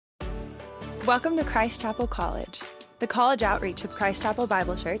Welcome to Christ Chapel College, the college outreach of Christ Chapel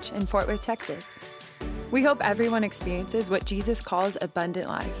Bible Church in Fort Worth, Texas. We hope everyone experiences what Jesus calls abundant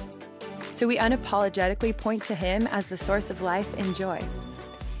life. So we unapologetically point to Him as the source of life and joy.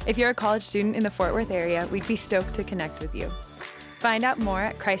 If you're a college student in the Fort Worth area, we'd be stoked to connect with you. Find out more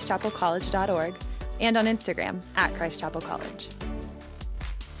at christchapelcollege.org and on Instagram at Christ Chapel College.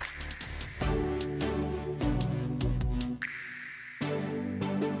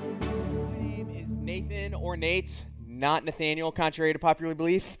 Nathan or Nate, not Nathaniel, contrary to popular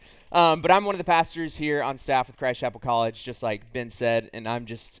belief. But I'm one of the pastors here on staff with Christ Chapel College, just like Ben said, and I'm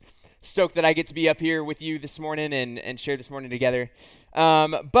just stoked that I get to be up here with you this morning and share this morning together.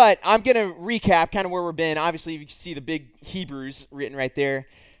 But I'm going to recap kind of where we've been. Obviously, you can see the big Hebrews written right there.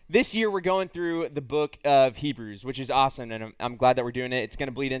 This year, we're going through the book of Hebrews, which is awesome, and I'm glad that we're doing it. It's going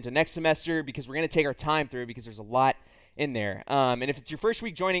to bleed into next semester because we're going to take our time through it because there's a lot in there. And if it's your first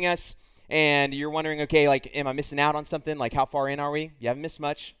week joining us, and you're wondering, okay, like, am I missing out on something? Like, how far in are we? You haven't missed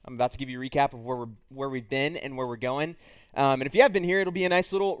much. I'm about to give you a recap of where we've been and where we're going. And if you have been here, it'll be a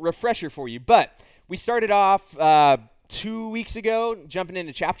nice little refresher for you. But we started off 2 weeks ago, jumping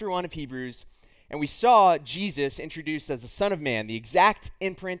into chapter 1 of Hebrews, and we saw Jesus introduced as the Son of Man, the exact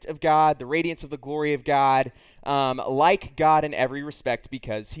imprint of God, the radiance of the glory of God, like God in every respect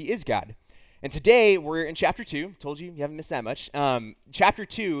because He is God. And today, we're in chapter 2. Told you haven't missed that much. Chapter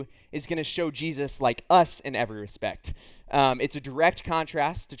 2 is going to show Jesus like us in every respect. It's a direct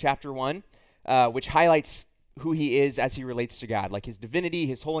contrast to chapter 1, which highlights who He is as He relates to God, like His divinity,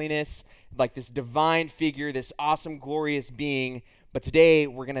 His holiness, like this divine figure, this awesome, glorious being. But today,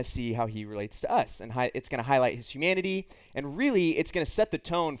 we're going to see how He relates to us, and it's going to highlight His humanity, and really, it's going to set the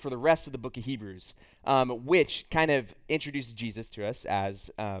tone for the rest of the book of Hebrews, which kind of introduces Jesus to us as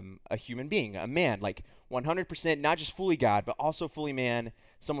a human being, a man, like 100%, not just fully God, but also fully man,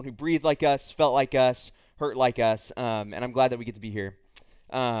 someone who breathed like us, felt like us, hurt like us, and I'm glad that we get to be here.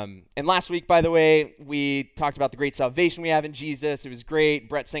 And last week, by the way, we talked about the great salvation we have in Jesus. It was great.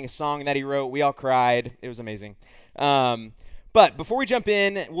 Brett sang a song that he wrote. We all cried. It was amazing. But before we jump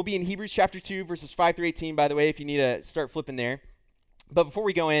in, we'll be in Hebrews chapter 2, verses 5 through 18, by the way, if you need to start flipping there. But before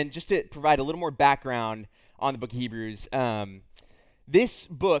we go in, just to provide a little more background on the book of Hebrews, this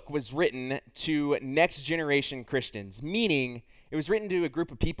book was written to next generation Christians, meaning it was written to a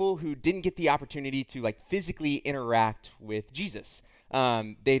group of people who didn't get the opportunity to like physically interact with Jesus.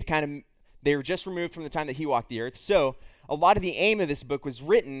 They were just removed from the time that He walked the earth. So a lot of the aim of this book was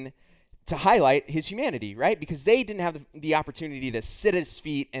written to highlight His humanity, right? Because they didn't have the opportunity to sit at His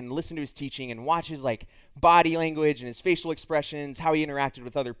feet and listen to His teaching and watch His like body language and His facial expressions, how He interacted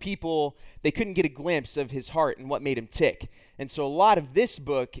with other people. They couldn't get a glimpse of His heart and what made Him tick. And so a lot of this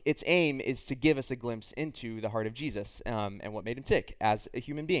book, its aim is to give us a glimpse into the heart of Jesus and what made Him tick as a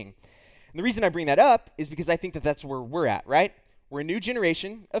human being. And the reason I bring that up is because I think that that's where we're at, right? We're a new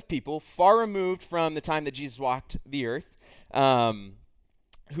generation of people far removed from the time that Jesus walked the earth,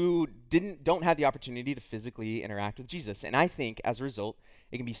 who don't have the opportunity to physically interact with Jesus. And I think, as a result,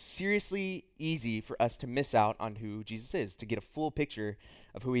 it can be seriously easy for us to miss out on who Jesus is, to get a full picture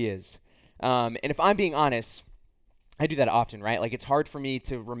of who He is. And if I'm being honest, I do that often, right? Like, it's hard for me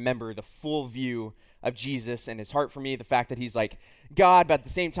to remember the full view of Jesus and His heart for me, the fact that He's like God, but at the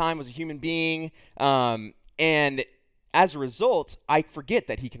same time was a human being. And as a result, I forget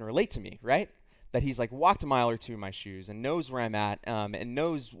that He can relate to me, right? That He's like walked a mile or two in my shoes and knows where I'm at and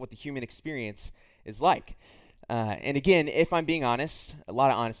knows what the human experience is like. And again, if I'm being honest, a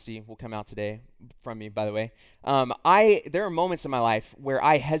lot of honesty will come out today from me, by the way. There are moments in my life where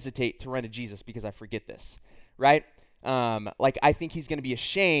I hesitate to run to Jesus because I forget this, right? Like, I think He's going to be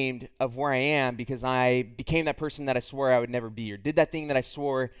ashamed of where I am because I became that person that I swore I would never be, or did that thing that I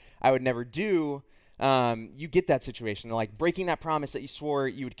swore I would never do. You get that situation, like breaking that promise that you swore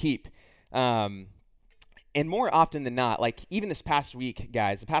you would keep. And more often than not, like even this past week,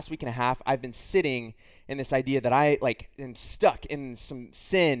 guys, the past week and a half, I've been sitting in this idea that I like am stuck in some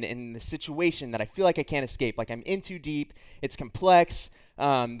sin in the situation that I feel like I can't escape. Like I'm in too deep. It's complex.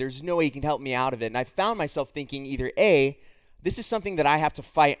 There's no way He can help me out of it. And I found myself thinking either A, this is something that I have to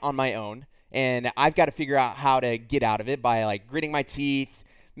fight on my own, and I've got to figure out how to get out of it by like gritting my teeth,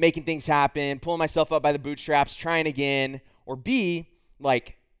 making things happen, pulling myself up by the bootstraps, trying again, or B,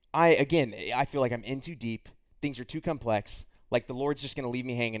 like I feel like I'm in too deep. Things are too complex. Like the Lord's just going to leave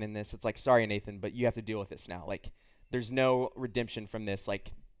me hanging in this. It's like, sorry, Nathan, but you have to deal with this now. Like there's no redemption from this.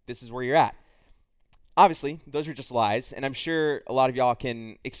 Like this is where you're at. Obviously, those are just lies. And I'm sure a lot of y'all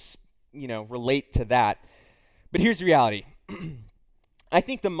can, relate to that. But here's the reality. I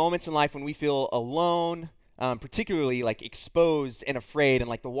think the moments in life when we feel alone, particularly like exposed and afraid, and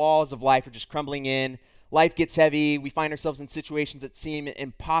like the walls of life are just crumbling in. Life gets heavy. We find ourselves in situations that seem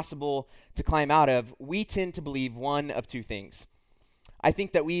impossible to climb out of. We tend to believe one of two things. I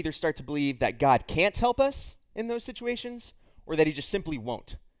think that we either start to believe that God can't help us in those situations, or that he just simply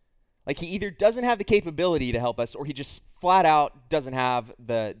won't. Like he either doesn't have the capability to help us, or he just flat out doesn't have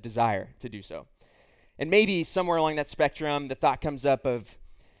the desire to do so. And maybe somewhere along that spectrum, the thought comes up of,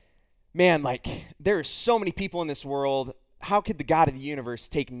 man, like there are so many people in this world. How could the God of the universe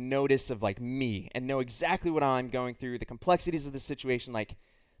take notice of like me and know exactly what I'm going through, the complexities of the situation? Like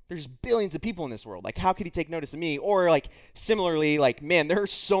there's billions of people in this world. Like how could he take notice of me? Or like similarly, like, man, there are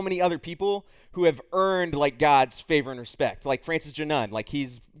so many other people who have earned like God's favor and respect. Like Francis Janun, like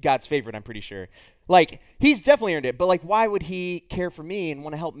he's God's favorite, I'm pretty sure. Like he's definitely earned it, but like why would he care for me and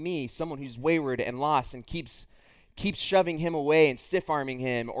want to help me, someone who's wayward and lost and keeps shoving him away and stiff-arming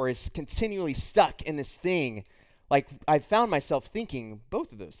him, or is continually stuck in this thing? Like I found myself thinking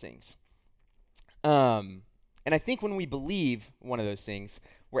both of those things. And I think when we believe one of those things,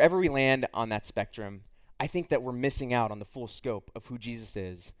 wherever we land on that spectrum, I think that we're missing out on the full scope of who Jesus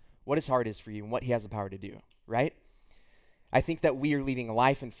is, what his heart is for you, and what he has the power to do, right? I think that we are leaving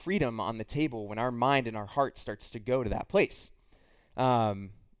life and freedom on the table when our mind and our heart starts to go to that place.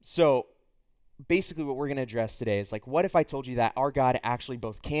 So basically what we're going to address today is like, what if I told you that our God actually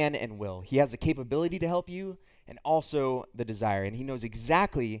both can and will? He has the capability to help you and also the desire, and he knows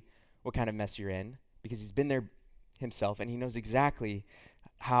exactly what kind of mess you're in because he's been there himself, and he knows exactly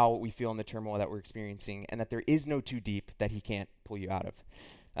how we feel in the turmoil that we're experiencing, and that there is no too deep that he can't pull you out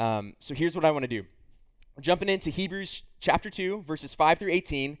of. So here's what I want to do. We're jumping into Hebrews chapter 2, verses 5 through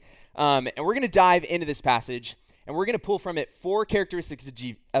 18, and we're going to dive into this passage, and we're going to pull from it 4 characteristics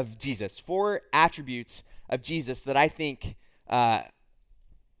of Jesus, 4 attributes of Jesus that I think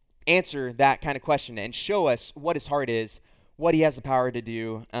answer that kind of question and show us what his heart is, what he has the power to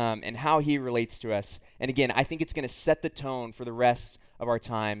do, and how he relates to us. And again, I think it's going to set the tone for the rest of our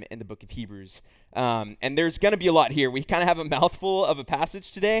time in the book of Hebrews. And there's going to be a lot here. We kind of have a mouthful of a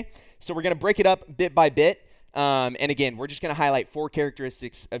passage today, so we're going to break it up bit by bit. And again, we're just going to highlight 4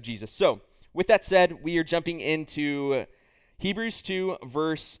 characteristics of Jesus. So with that said, we are jumping into Hebrews 2,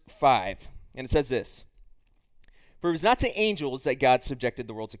 verse 5. And it says this: "For it was not to angels that God subjected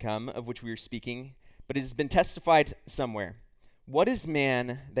the world to come, of which we are speaking, but it has been testified somewhere. What is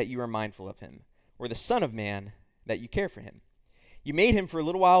man that you are mindful of him, or the son of man that you care for him? You made him for a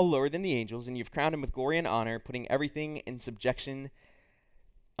little while lower than the angels, and you've crowned him with glory and honor, putting everything in subjection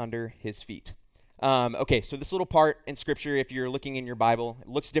under his feet." Okay, so this little part in Scripture, if you're looking in your Bible, it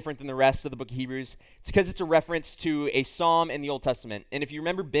looks different than the rest of the book of Hebrews. It's because it's a reference to a psalm in the Old Testament. And if you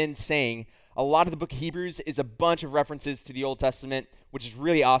remember Ben saying, a lot of the book of Hebrews is a bunch of references to the Old Testament, which is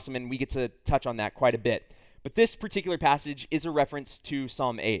really awesome, and we get to touch on that quite a bit. But this particular passage is a reference to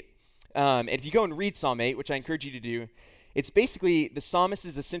Psalm 8. And if you go and read Psalm 8, which I encourage you to do, it's basically, the psalmist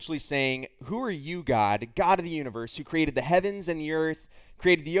is essentially saying, who are you, God, God of the universe, who created the heavens and the earth,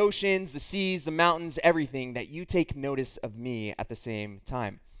 created the oceans, the seas, the mountains, everything, that you take notice of me at the same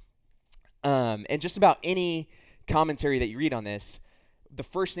time. And just about any commentary that you read on this, the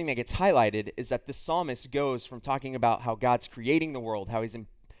first thing that gets highlighted is that the psalmist goes from talking about how God's creating the world, how he's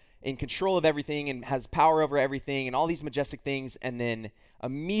in control of everything and has power over everything and all these majestic things, and then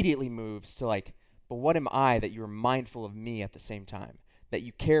immediately moves to like, but what am I that you are mindful of me at the same time, that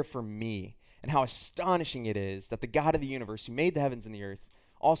you care for me, and how astonishing it is that the God of the universe who made the heavens and the earth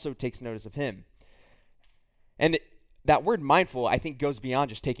also takes notice of him. And that word mindful, I think, goes beyond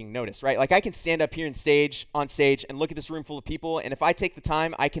just taking notice, right? Like I can stand up here on stage and look at this room full of people, and if I take the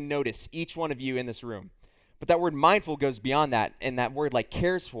time, I can notice each one of you in this room. But that word mindful goes beyond that, and that word like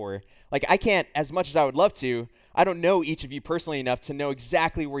cares for. Like I can't, as much as I would love to, I don't know each of you personally enough to know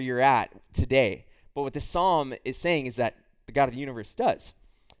exactly where you're at today. But what this psalm is saying is that the God of the universe does.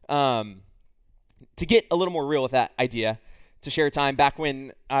 To get a little more real with that idea, to share a time back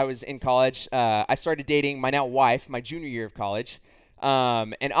when I was in college, I started dating my now wife, my junior year of college.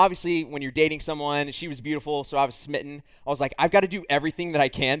 And obviously, when you're dating someone, she was beautiful, so I was smitten. I was like, I've got to do everything that I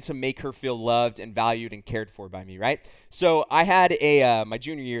can to make her feel loved and valued and cared for by me, right? So I had my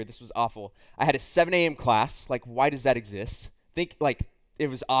junior year, this was awful. I had a 7 a.m. class. Like, why does that exist? It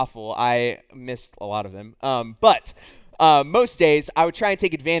was awful. I missed a lot of them. But most days, I would try and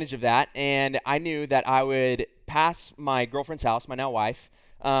take advantage of that, and I knew that I would pass my girlfriend's house, my now wife,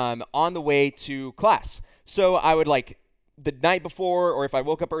 on the way to class. So I would the night before, or if I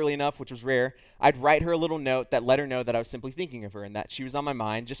woke up early enough, which was rare, I'd write her a little note that let her know that I was simply thinking of her and that she was on my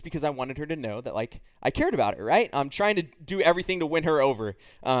mind, just because I wanted her to know that, like, I cared about her, right? I'm trying to do everything to win her over.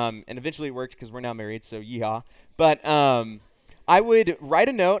 And eventually it worked because we're now married, so yeehaw. But I would write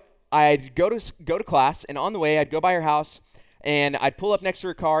a note. I'd go to class, and on the way, I'd go by her house, and I'd pull up next to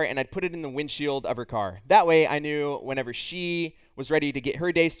her car, and I'd put it in the windshield of her car. That way, I knew whenever she was ready to get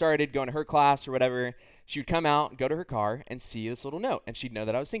her day started, going to her class or whatever, she would come out, go to her car, and see this little note, and she'd know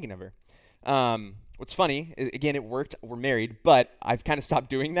that I was thinking of her. What's funny, again, it worked. We're married, but I've kind of stopped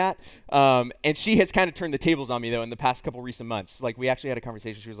doing that. And she has kind of turned the tables on me, though, in the past couple recent months. Like, we actually had a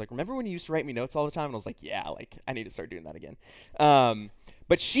conversation. She was like, remember when you used to write me notes all the time? And I was like, yeah, like, I need to start doing that again.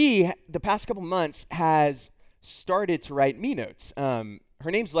 But she, the past couple months, has started to write me notes. Her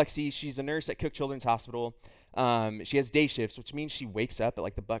name's Lexi. She's a nurse at Cook Children's Hospital. She has day shifts, which means she wakes up at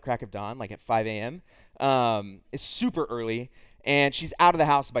like the butt crack of dawn, like at 5 a.m. It's super early, and she's out of the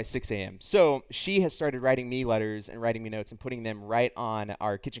house by 6 a.m. So she has started writing me letters and writing me notes and putting them right on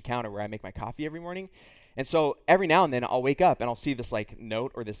our kitchen counter where I make my coffee every morning. And so every now and then I'll wake up and I'll see this like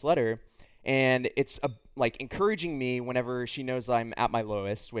note or this letter, and it's like encouraging me whenever she knows I'm at my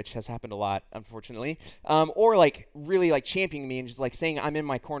lowest, which has happened a lot, unfortunately, or like really like championing me and just like saying I'm in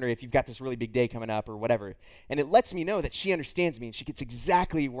my corner if you've got this really big day coming up or whatever. And it lets me know that she understands me and she gets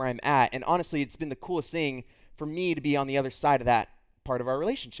exactly where I'm at. And honestly, it's been the coolest thing for me to be on the other side of that part of our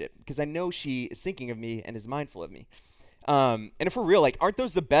relationship, because I know she is thinking of me and is mindful of me. And if we're real, like, aren't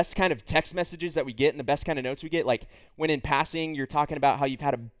those the best kind of text messages that we get and the best kind of notes we get? Like, when in passing, you're talking about how you've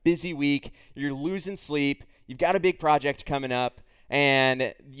had a busy week, you're losing sleep, you've got a big project coming up,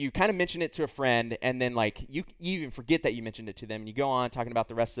 and you kind of mention it to a friend, and then, like, you even forget that you mentioned it to them, and you go on talking about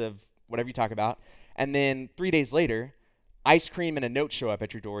the rest of whatever you talk about, and then 3 days later, ice cream and a note show up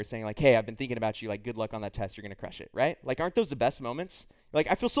at your door saying, like, hey, I've been thinking about you, like, good luck on that test, you're going to crush it, right? Like, aren't those the best moments? Like,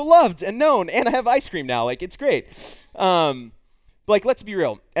 I feel so loved and known, and I have ice cream now. Like, it's great. But, like, let's be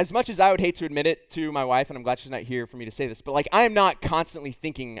real. As much as I would hate to admit it to my wife, and I'm glad she's not here for me to say this, but, like, I am not constantly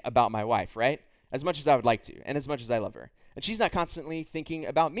thinking about my wife, right? As much as I would like to, and as much as I love her. And she's not constantly thinking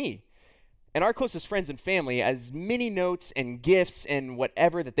about me. And our closest friends and family, as many notes and gifts and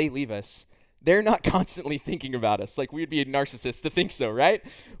whatever that they leave us, they're not constantly thinking about us. Like, we would be a narcissist to think so, right?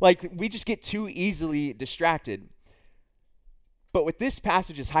 Like, we just get too easily distracted. But what this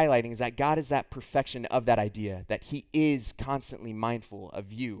passage is highlighting is that God is that perfection of that idea, that he is constantly mindful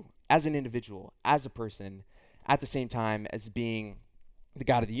of you as an individual, as a person, at the same time as being the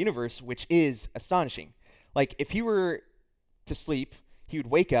God of the universe, which is astonishing. Like, if he were to sleep, he would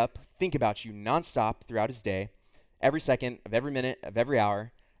wake up, think about you nonstop throughout his day, every second of every minute of every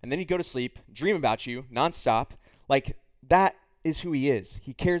hour, and then he'd go to sleep, dream about you nonstop. Like, that is who he is.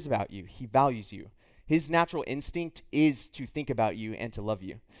 He cares about you. He values you. His natural instinct is to think about you and to love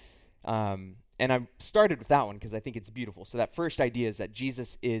you. And I started with that one because I think it's beautiful. So that first idea is that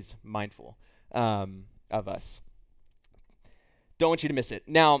Jesus is mindful of us. Don't want you to miss it.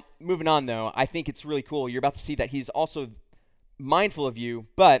 Now, moving on, though, I think it's really cool. You're about to see that he's also mindful of you.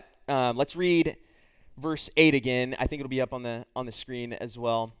 But let's read verse 8 again. I think it'll be up on the screen as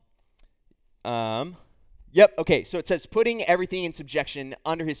well. Yep, okay. So it says, putting everything in subjection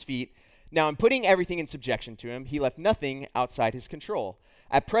under his feet. Now, in putting everything in subjection to him, he left nothing outside his control.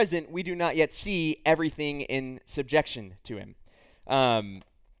 At present, we do not yet see everything in subjection to him.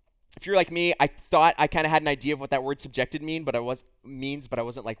 If you're like me, I thought I kind of had an idea of what that word subjected means, but I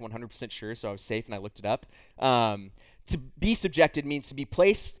wasn't like 100% sure, so I was safe and I looked it up. To be subjected means to be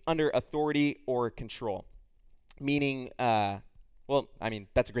placed under authority or control, meaning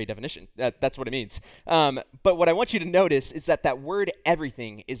that's a great definition. That's what it means. But what I want you to notice is that word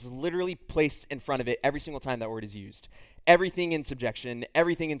everything is literally placed in front of it every single time that word is used. Everything in subjection,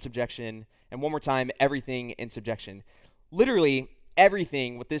 and one more time, everything in subjection. Literally,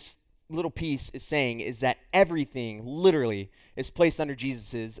 everything what this little piece is saying is that everything literally is placed under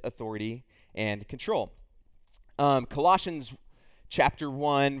Jesus' authority and control. Colossians chapter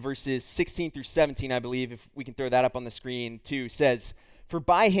 1, verses 16 through 17, I believe, if we can throw that up on the screen too, says, "For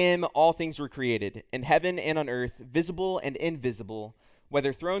by him all things were created, in heaven and on earth, visible and invisible,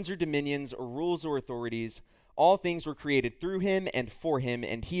 whether thrones or dominions or rules or authorities, all things were created through him and for him,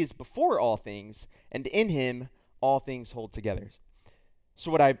 and he is before all things, and in him all things hold together." So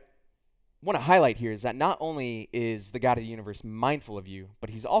what I want to highlight here is that not only is the God of the universe mindful of you,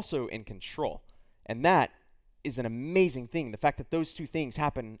 but he's also in control. And that is an amazing thing, the fact that those two things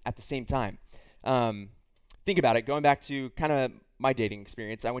happen at the same time. Think about it, going back to kind of my dating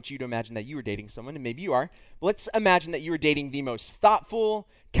experience. I want you to imagine that you were dating someone, and maybe you are. But let's imagine that you were dating the most thoughtful,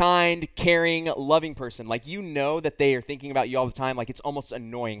 kind, caring, loving person. Like, you know that they are thinking about you all the time. Like, it's almost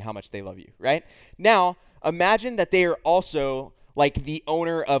annoying how much they love you, right? Now, imagine that they are also like the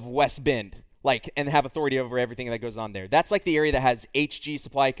owner of West Bend, like, and have authority over everything that goes on there. That's like the area that has HG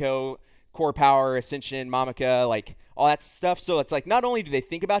Supply Co., Core Power, Ascension, Mamica, like all that stuff. So it's like, not only do they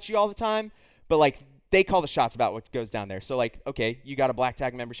think about you all the time, but like they call the shots about what goes down there. So like, okay, you got a black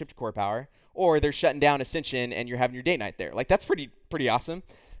tag membership to Core Power, or they're shutting down Ascension and you're having your date night there. Like, that's pretty awesome.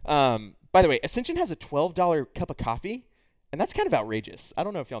 By the way, Ascension has a $12 cup of coffee, and that's kind of outrageous. I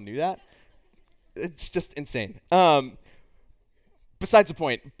don't know if y'all knew that. It's just insane. Besides the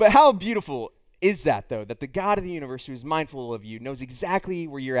point, but how beautiful is that, though, that the God of the universe, who is mindful of you, knows exactly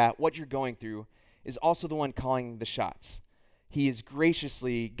where you're at, what you're going through, is also the one calling the shots. He is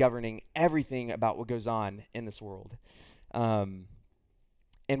graciously governing everything about what goes on in this world. And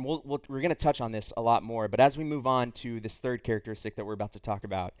we're going to touch on this a lot more, but as we move on to this third characteristic that we're about to talk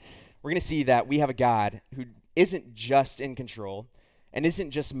about, we're going to see that we have a God who isn't just in control and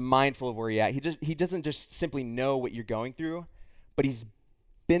isn't just mindful of where you're at. He doesn't just simply know what you're going through, but he's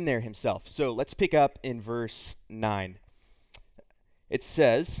been there himself. So let's pick up in verse 9. It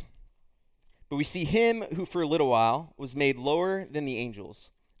says, "But we see him who for a little while was made lower than the angels,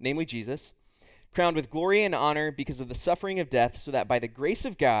 namely Jesus, crowned with glory and honor because of the suffering of death, so that by the grace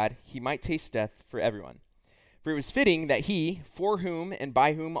of God he might taste death for everyone. For it was fitting that he, for whom and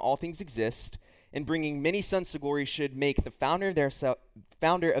by whom all things exist, in bringing many sons to glory, should make the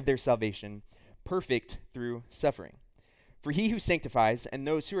founder of their salvation perfect through suffering. For he who sanctifies and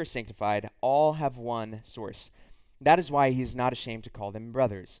those who are sanctified all have one source. That is why he is not ashamed to call them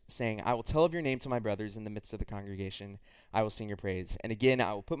brothers, saying, I will tell of your name to my brothers in the midst of the congregation. I will sing your praise. And again,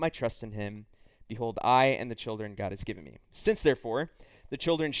 I will put my trust in him. Behold, I and the children God has given me. Since, therefore, the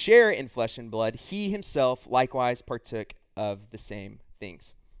children share in flesh and blood, he himself likewise partook of the same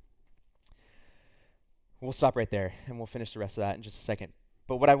things." We'll stop right there, and we'll finish the rest of that in just a second.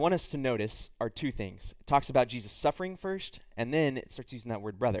 But what I want us to notice are two things. It talks about Jesus suffering first, and then it starts using that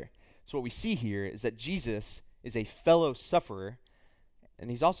word brother. So what we see here is that Jesus is a fellow sufferer,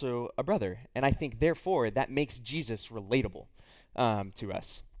 and he's also a brother. And I think, therefore, that makes Jesus relatable to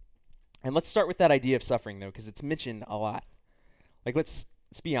us. And let's start with that idea of suffering, though, because it's mentioned a lot. Like, let's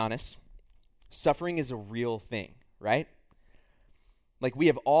be honest. Suffering is a real thing, right? Like, we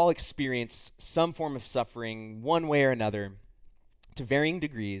have all experienced some form of suffering one way or another to varying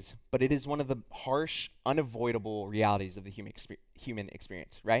degrees, but it is one of the harsh, unavoidable realities of the human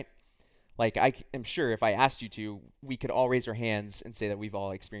experience, right? Like, I am sure if I asked you to, we could all raise our hands and say that we've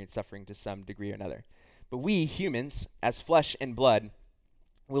all experienced suffering to some degree or another. But we, humans, as flesh and blood,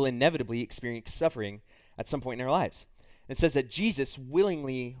 will inevitably experience suffering at some point in our lives. It says that Jesus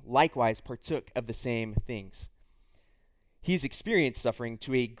willingly likewise partook of the same things. He's experienced suffering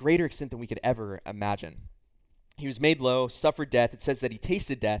to a greater extent than we could ever imagine. He was made low, suffered death. It says that he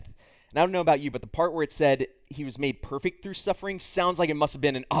tasted death. And I don't know about you, but the part where it said he was made perfect through suffering sounds like it must have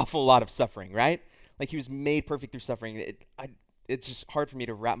been an awful lot of suffering, right? Like, he was made perfect through suffering. It's just hard for me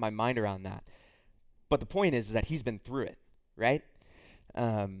to wrap my mind around that. But the point is that he's been through it, right?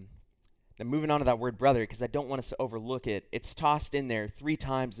 Now, moving on to that word brother, because I don't want us to overlook it. It's tossed in there 3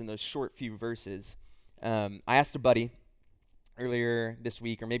 times in those short few verses. I asked a buddy earlier this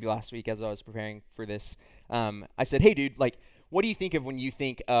week, or maybe last week as I was preparing for this, I said, hey, dude, like, what do you think of when you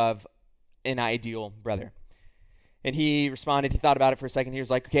think of an ideal brother? And he responded, he thought about it for a second. He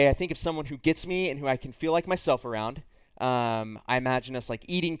was like, okay, I think of someone who gets me and who I can feel like myself around. I imagine us like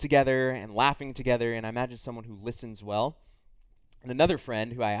eating together and laughing together, and I imagine someone who listens well. And another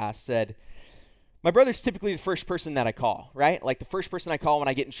friend who I asked said, my brother's typically the first person that I call, right? Like the first person I call when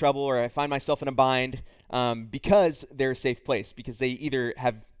I get in trouble or I find myself in a bind, because they're a safe place, because they either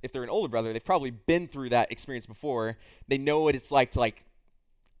have, if they're an older brother, they've probably been through that experience before. They know what it's like to like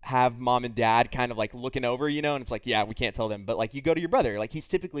have mom and dad kind of like looking over, you know, and it's like, yeah, we can't tell them, but like you go to your brother, like he's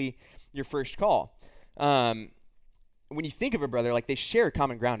typically your first call. When you think of a brother, like they share a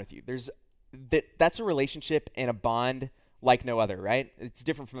common ground with you. That's a relationship and a bond like no other, right? It's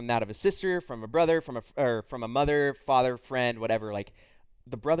different from that of a sister, from a brother, from a mother, father, friend, whatever. Like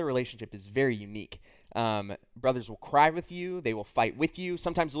the brother relationship is very unique. Brothers will cry with you. They will fight with you.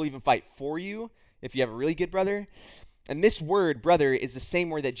 Sometimes they'll even fight for you if you have a really good brother. And this word, brother, is the same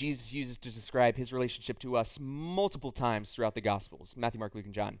word that Jesus uses to describe his relationship to us multiple times throughout the Gospels, Matthew, Mark, Luke,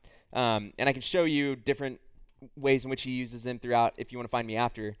 and John. And I can show you different ways in which he uses them throughout if you want to find me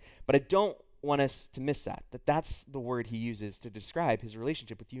after. But I don't want us to miss that's the word he uses to describe his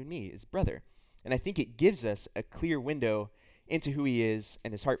relationship with you and me, is brother. And I think it gives us a clear window into who he is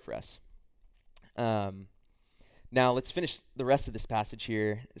and his heart for us. Now let's finish the rest of this passage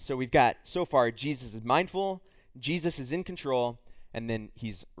here. So we've got, so far, Jesus is mindful, Jesus is in control, and then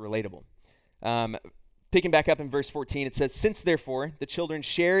he's relatable. Picking back up in verse 14, it says, "Since therefore the children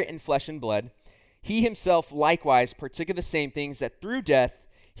share in flesh and blood, he himself likewise partook of the same things, that through death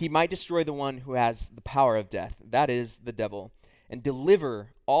he might destroy the one who has the power of death, that is, the devil, and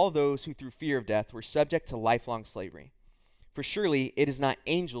deliver all those who through fear of death were subject to lifelong slavery. For surely it is not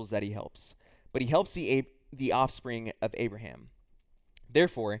angels that he helps, but he helps the offspring of Abraham.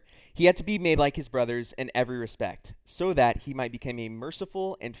 Therefore, he had to be made like his brothers in every respect, so that he might become a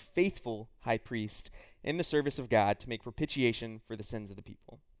merciful and faithful high priest in the service of God to make propitiation for the sins of the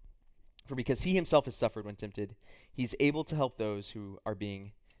people. For because he himself has suffered when tempted, he is able to help those who are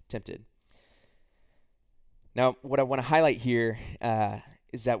being tempted." Now, what I want to highlight here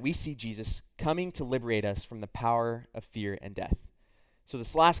is that we see Jesus coming to liberate us from the power of fear and death. So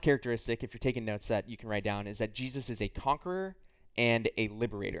this last characteristic, if you're taking notes that you can write down, is that Jesus is a conqueror and a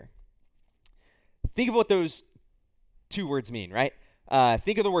liberator. Think of what those two words mean, right?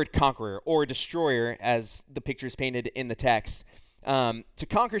 Think of the word conqueror or destroyer as the picture is painted in the text. To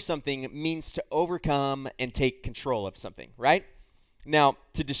conquer something means to overcome and take control of something, right? Now,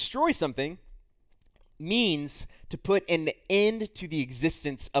 to destroy something means to put an end to the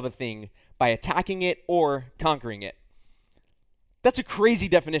existence of a thing by attacking it or conquering it. That's a crazy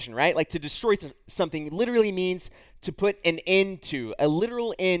definition, right? Like, to destroy something literally means to put an end to, a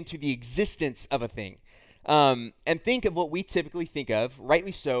literal end to the existence of a thing. And think of what we typically think of,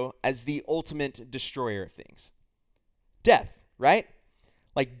 rightly so, as the ultimate destroyer of things. Death, right?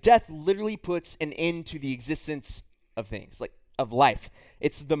 Like, death literally puts an end to the existence of things, like of life.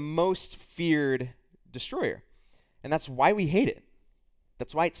 It's the most feared destroyer. And that's why we hate it.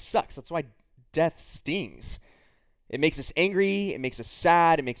 That's why it sucks. That's why death stings. It makes us angry, it makes us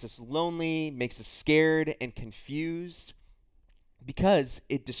sad, it makes us lonely, it makes us scared and confused because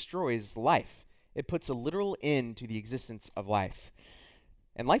it destroys life. It puts a literal end to the existence of life.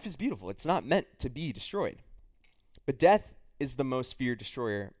 And life is beautiful. It's not meant to be destroyed. But death is the most feared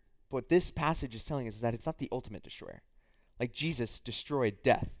destroyer. What this passage is telling us is that it's not the ultimate destroyer. Like, Jesus destroyed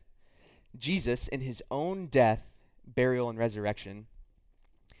death. Jesus, in his own death, burial, and resurrection,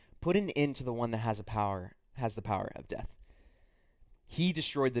 put an end to the one that has the power of death. He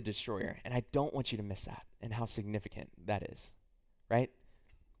destroyed the destroyer, and I don't want you to miss that and how significant that is, right?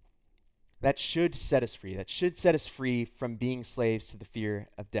 That should set us free. That should set us free from being slaves to the fear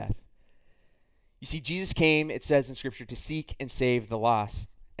of death. You see, Jesus came, it says in Scripture, to seek and save the lost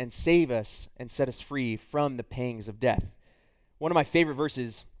and save us and set us free from the pangs of death. One of my favorite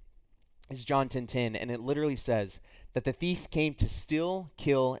verses is John 10:10, and it literally says that the thief came to steal,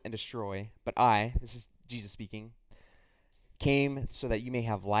 kill, and destroy, but I, this is Jesus speaking, came so that you may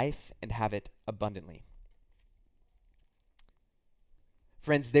have life and have it abundantly.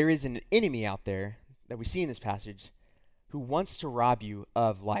 Friends, there is an enemy out there that we see in this passage who wants to rob you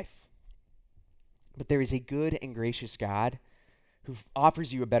of life. But there is a good and gracious God who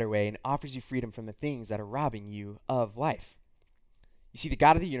offers you a better way and offers you freedom from the things that are robbing you of life. You see, the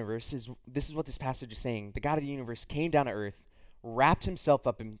God of the universe, this is what this passage is saying. The God of the universe came down to earth, wrapped himself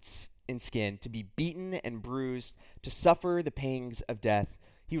up in skin to be beaten and bruised, to suffer the pangs of death.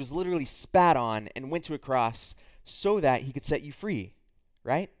 He was literally spat on and went to a cross so that he could set you free,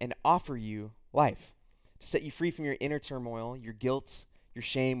 right? And offer you life, to set you free from your inner turmoil, your guilt, your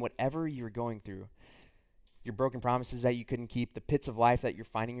shame, whatever you're going through, your broken promises that you couldn't keep, the pits of life that you're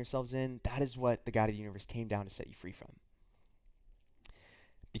finding yourselves in. That is what the God of the universe came down to set you free from.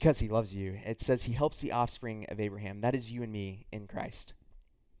 Because he loves you. It says he helps the offspring of Abraham. That is you and me in Christ.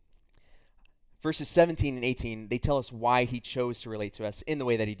 Verses 17 and 18, they tell us why he chose to relate to us in the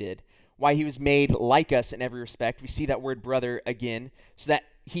way that he did, why he was made like us in every respect. We see that word brother again, so that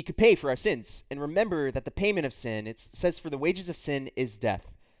he could pay for our sins. And remember that the payment of sin, it says for the wages of sin is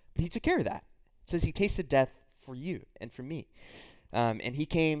death. But he took care of that. It says he tasted death for you and for me. And he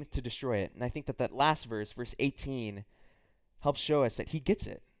came to destroy it. And I think that last verse, verse 18, helps show us that he gets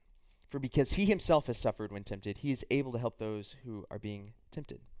it. For because he himself has suffered when tempted, he is able to help those who are being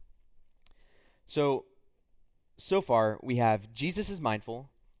tempted. So far, we have Jesus is mindful,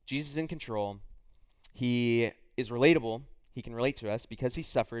 Jesus is in control, he is relatable, he can relate to us because he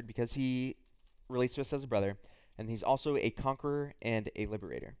suffered, because he relates to us as a brother, and he's also a conqueror and a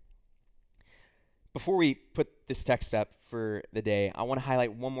liberator. Before we put this text up for the day, I want to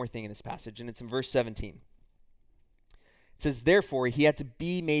highlight one more thing in this passage, and it's in verse 17. It says, therefore, he had to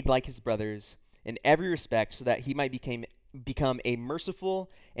be made like his brothers in every respect so that he might become a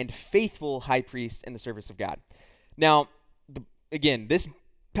merciful and faithful high priest in the service of God. Now, again, this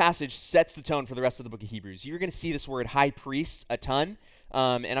passage sets the tone for the rest of the book of Hebrews. You're going to see this word high priest a ton,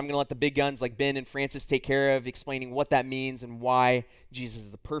 and I'm going to let the big guns like Ben and Francis take care of explaining what that means and why Jesus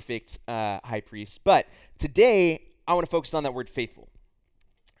is the perfect high priest. But today, I want to focus on that word faithful.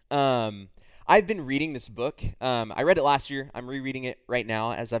 I've been reading this book. I read it last year. I'm rereading it right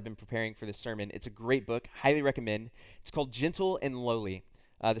now as I've been preparing for this sermon. It's a great book. Highly recommend. It's called Gentle and Lowly.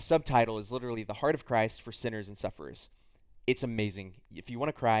 The subtitle is literally The Heart of Christ for Sinners and Sufferers. It's amazing. If you want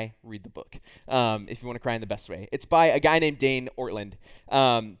to cry, read the book. If you want to cry in the best way. It's by a guy named Dane Ortland.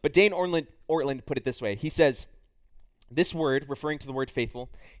 But Dane Ortland put it this way. He says, this word, referring to the word faithful,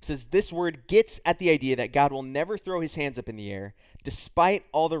 he says, this word gets at the idea that God will never throw his hands up in the air, despite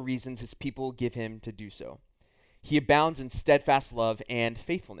all the reasons his people give him to do so. He abounds in steadfast love and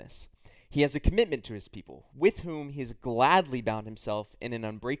faithfulness. He has a commitment to his people, with whom he has gladly bound himself in an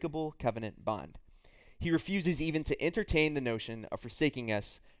unbreakable covenant bond. He refuses even to entertain the notion of forsaking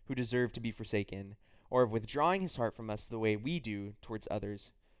us who deserve to be forsaken, or of withdrawing his heart from us the way we do towards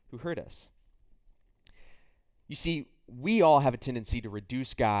others who hurt us. You see, we all have a tendency to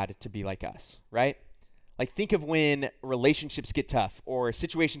reduce God to be like us, right? Like, think of when relationships get tough or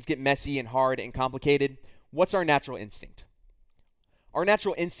situations get messy and hard and complicated. What's our natural instinct? Our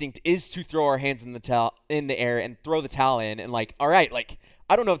natural instinct is to throw our hands in the air and throw the towel in and like, all right, like,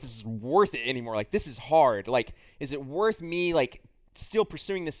 I don't know if this is worth it anymore. Like, this is hard. Like, is it worth me, like, still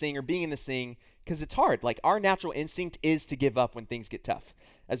pursuing this thing or being in this thing? Because it's hard. Like, our natural instinct is to give up when things get tough,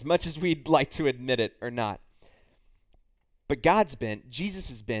 as much as we'd like to admit it or not. But God's bent,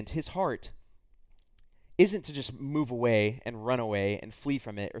 Jesus' bent, his heart isn't to just move away and run away and flee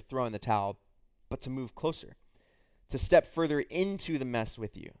from it or throw in the towel, but to move closer, to step further into the mess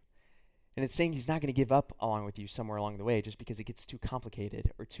with you. And it's saying he's not going to give up along with you somewhere along the way just because it gets too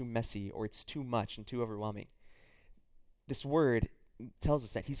complicated or too messy or it's too much and too overwhelming. This word tells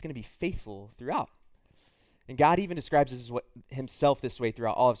us that he's going to be faithful throughout. And God even describes himself this way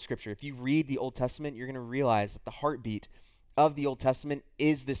throughout all of Scripture. If you read the Old Testament, you're going to realize that the heartbeat of the Old Testament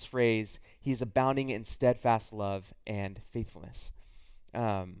is this phrase, he's abounding in steadfast love and faithfulness.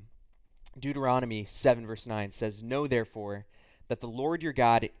 Deuteronomy 7 verse 9 says, "Know therefore that the Lord your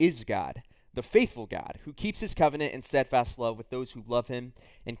God is God, the faithful God, who keeps his covenant and steadfast love with those who love him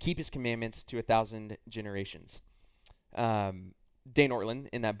and keep his commandments to 1,000 generations." Dane Ortland,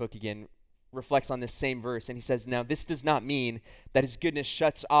 in that book again, reflects on this same verse, and he says, now this does not mean that his goodness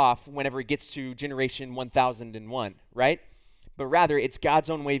shuts off whenever it gets to generation 1001, right? But rather, it's God's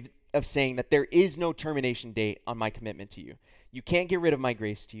own way of saying that there is no termination date on my commitment to you. You can't get rid of my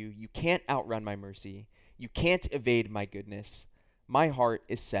grace to you. You can't outrun my mercy. You can't evade my goodness. My heart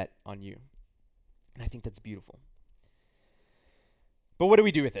is set on you. And I think that's beautiful. But what do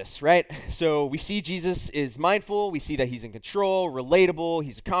we do with this, right? So we see Jesus is mindful. We see that he's in control, relatable.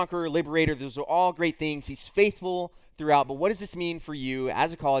 He's a conqueror, liberator. Those are all great things. He's faithful throughout. But what does this mean for you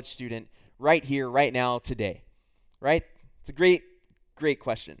as a college student right here, right now, today, right? It's a great, great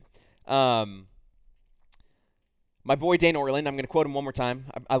question. My boy Dane Ortland, I'm going to quote him one more time.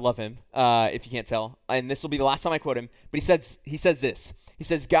 I love him, if you can't tell. And this will be the last time I quote him. But he says this. He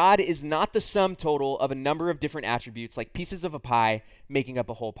says, God is not the sum total of a number of different attributes like pieces of a pie making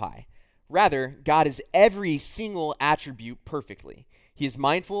up a whole pie. Rather, God is every single attribute perfectly. He is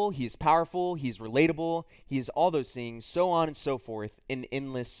mindful, he is powerful, he is relatable, he is all those things, so on and so forth, in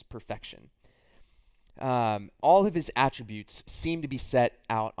endless perfection. All of his attributes seem to be set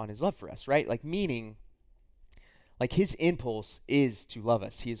out on his love for us, right? Like, meaning, like, his impulse is to love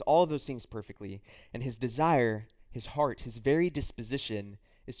us. He is all of those things perfectly. And his desire, his heart, his very disposition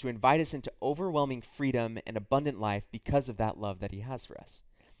is to invite us into overwhelming freedom and abundant life because of that love that he has for us.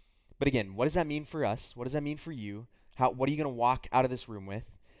 But again, what does that mean for us? What does that mean for you? What are you going to walk out of this room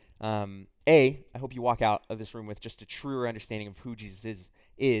with? I hope you walk out of this room with just a truer understanding of who Jesus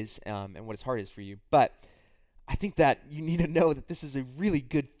is and what his heart is for you. But I think that you need to know that this is a really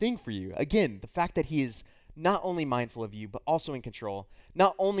good thing for you. Again, the fact that he is not only mindful of you, but also in control,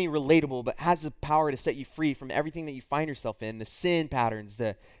 not only relatable, but has the power to set you free from everything that you find yourself in, the sin patterns,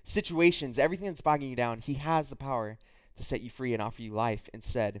 the situations, everything that's bogging you down. He has the power to set you free and offer you life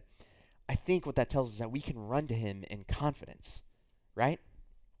instead. I think what that tells us is that we can run to him in confidence, right?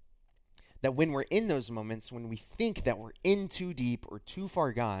 That when we're in those moments, when we think that we're in too deep or too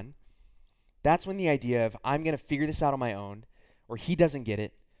far gone, that's when the idea of I'm going to figure this out on my own, or he doesn't get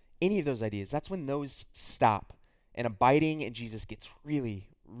it, any of those ideas, that's when those stop and abiding in Jesus gets really,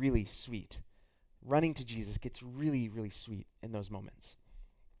 really sweet. Running to Jesus gets really, really sweet in those moments.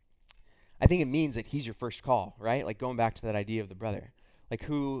 I think it means that he's your first call, right? Like, going back to that idea of the brother. Like,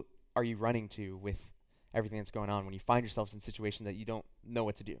 who are you running to with everything that's going on when you find yourselves in situations that you don't know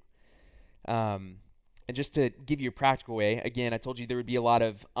what to do. And just to give you a practical way, again, I told you there would be a lot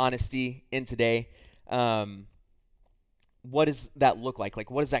of honesty in today. What does that look like? Like,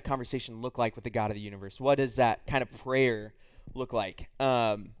 what does that conversation look like with the God of the universe? What does that kind of prayer look like?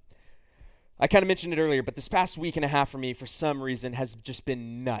 I kind of mentioned it earlier, but this past week and a half for me, for some reason, has just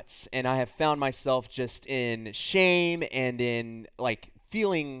been nuts. And I have found myself just in shame and in, like,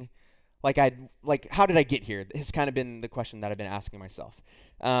 feeling like how did I get here? Has kind of been the question that I've been asking myself.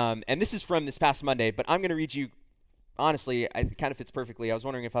 And this is from this past Monday, but I'm going to read you, honestly, it kind of fits perfectly. I was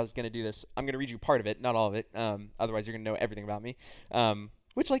wondering if I was going to do this. I'm going to read you part of it, not all of it. Otherwise, you're going to know everything about me.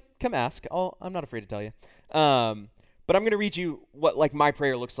 Which, like, come ask. I'm not afraid to tell you. But I'm going to read you what, like, my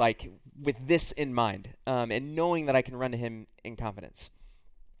prayer looks like with this in mind, and knowing that I can run to him in confidence.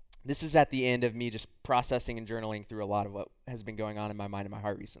 This is at the end of me just processing and journaling through a lot of what has been going on in my mind and my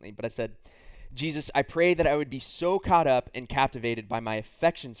heart recently. But I said, Jesus, I pray that I would be so caught up and captivated by my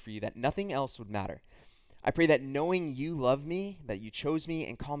affections for you that nothing else would matter. I pray that knowing you love me, that you chose me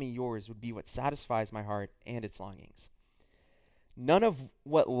and call me yours would be what satisfies my heart and its longings. None of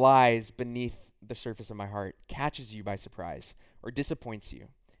what lies beneath the surface of my heart catches you by surprise or disappoints you,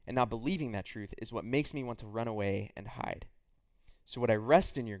 and not believing that truth is what makes me want to run away and hide. So would I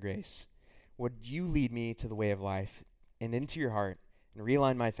rest in your grace? Would you lead me to the way of life and into your heart and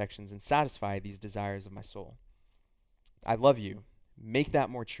realign my affections and satisfy these desires of my soul? I love you. Make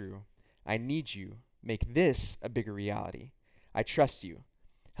that more true. I need you. Make this a bigger reality. I trust you.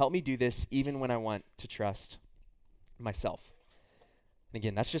 Help me do this even when I want to trust myself. And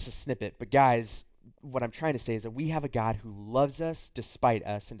again, that's just a snippet. But guys, what I'm trying to say is that we have a God who loves us despite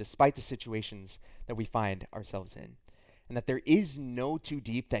us and despite the situations that we find ourselves in. And that there is no too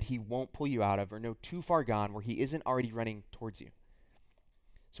deep that he won't pull you out of, or no too far gone where he isn't already running towards you.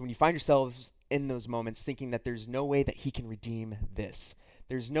 So when you find yourselves in those moments thinking that there's no way that he can redeem this,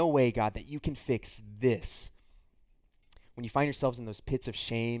 there's no way, God, that you can fix this. When you find yourselves in those pits of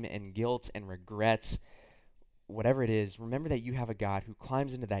shame and guilt and regret, whatever it is, remember that you have a God who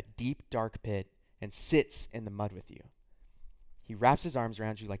climbs into that deep, dark pit and sits in the mud with you. He wraps his arms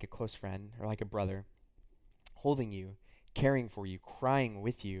around you like a close friend or like a brother, holding you, caring for you, crying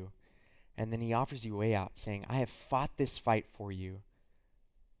with you, and then he offers you a way out, saying, I have fought this fight for you.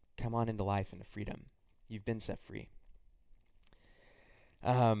 Come on into life and to freedom. You've been set free.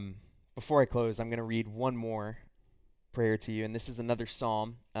 Before I close, I'm going to read one more prayer to you, and this is another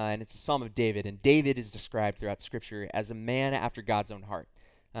psalm, and it's a psalm of David, and David is described throughout Scripture as a man after God's own heart,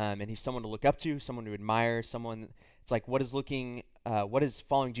 and he's someone to look up to, someone to admire, someone, it's like, what does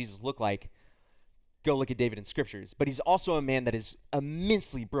following Jesus look like? Go look at David in Scriptures. But he's also a man that is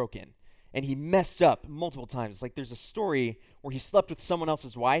immensely broken, and he messed up multiple times. Like, there's a story where he slept with someone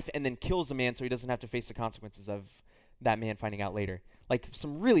else's wife and then kills a man so he doesn't have to face the consequences of that man finding out later. Like,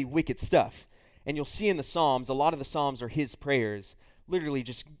 some really wicked stuff. And you'll see in the Psalms, a lot of the Psalms are his prayers, literally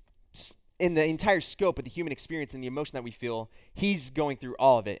just in the entire scope of the human experience and the emotion that we feel, he's going through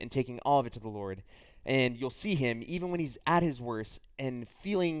all of it and taking all of it to the Lord. And you'll see him, even when he's at his worst and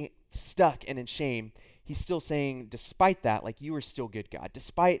feeling stuck and in shame, he's still saying, despite that, like, you are still good, God.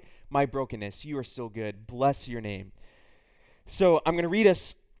 Despite my brokenness, you are still good. Bless your name. So I'm going to read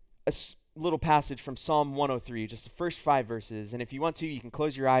us a little passage from Psalm 103, just the first 5 verses. And if you want to, you can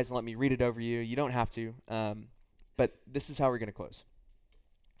close your eyes and let me read it over you. You don't have to. But this is how we're going to close.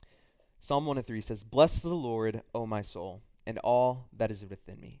 Psalm 103 says, Bless the Lord, O my soul, and all that is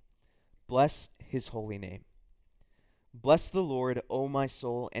within me. Bless his holy name. Bless the Lord, O my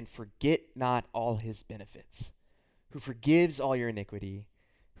soul, and forget not all his benefits, who forgives all your iniquity,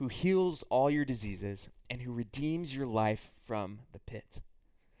 who heals all your diseases, and who redeems your life from the pit,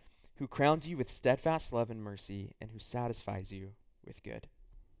 who crowns you with steadfast love and mercy, and who satisfies you with good.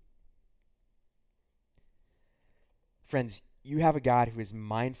 Friends, you have a God who is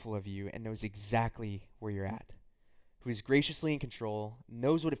mindful of you and knows exactly where you're at, who is graciously in control,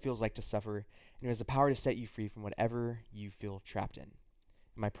 knows what it feels like to suffer, and who has the power to set you free from whatever you feel trapped in. And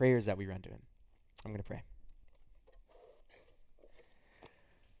my prayer is that we run to him. I'm going to pray.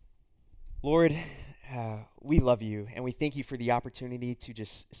 Lord, we love you, and we thank you for the opportunity to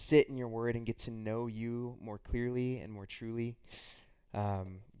just sit in your word and get to know you more clearly and more truly.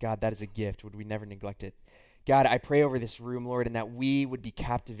 God, that is a gift. Would we never neglect it? God, I pray over this room, Lord, and that we would be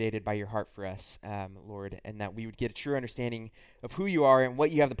captivated by your heart for us, Lord, and that we would get a true understanding of who you are and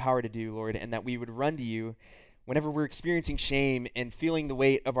what you have the power to do, Lord, and that we would run to you whenever we're experiencing shame and feeling the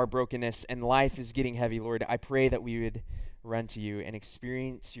weight of our brokenness and life is getting heavy, Lord. I pray that we would run to you and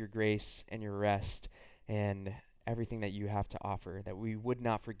experience your grace and your rest and everything that you have to offer, that we would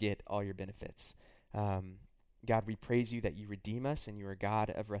not forget all your benefits. God, we praise you that you redeem us and you are a God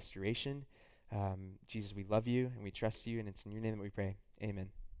of restoration. Jesus, we love you and we trust you, and it's in your name that we pray. Amen.